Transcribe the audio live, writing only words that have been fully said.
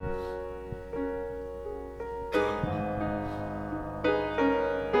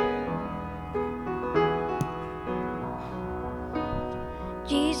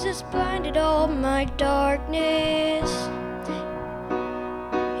Jesus blinded all my darkness.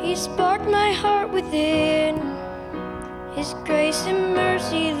 He sparked my heart within. His grace and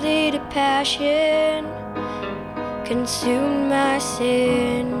mercy lit a passion, consumed my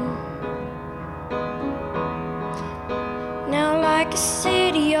sin. Now like a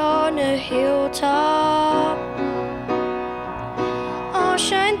city on a hilltop, I'll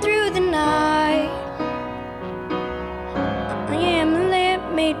shine through the night. I am a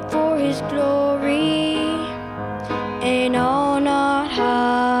lamp made for His glory, and I'll not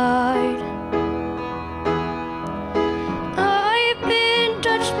hide. I've been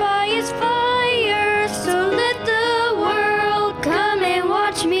touched by His fire, so let the world come and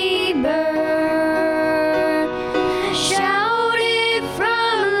watch me burn. Shout it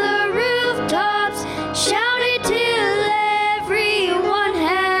from the rooftops, shout it till everyone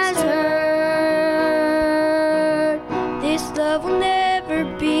has heard. This love will never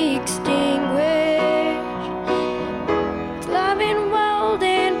be extinguished. It's loving, wild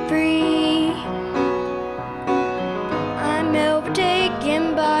and free. I'm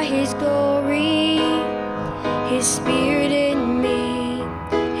overtaken by His glory. His Spirit in me,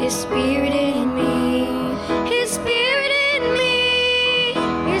 His Spirit in me, His Spirit in me.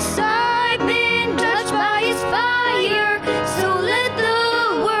 Yes, I've been touched by His fire, so let the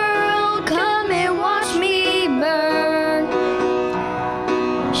world come and watch me burn.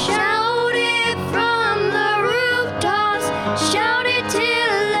 Shout it from the rooftops, shout it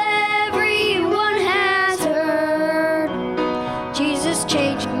till everyone has heard. Jesus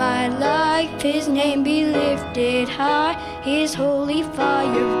changed my life, His name be lifted high, His holy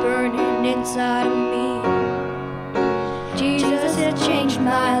fire burning inside of me.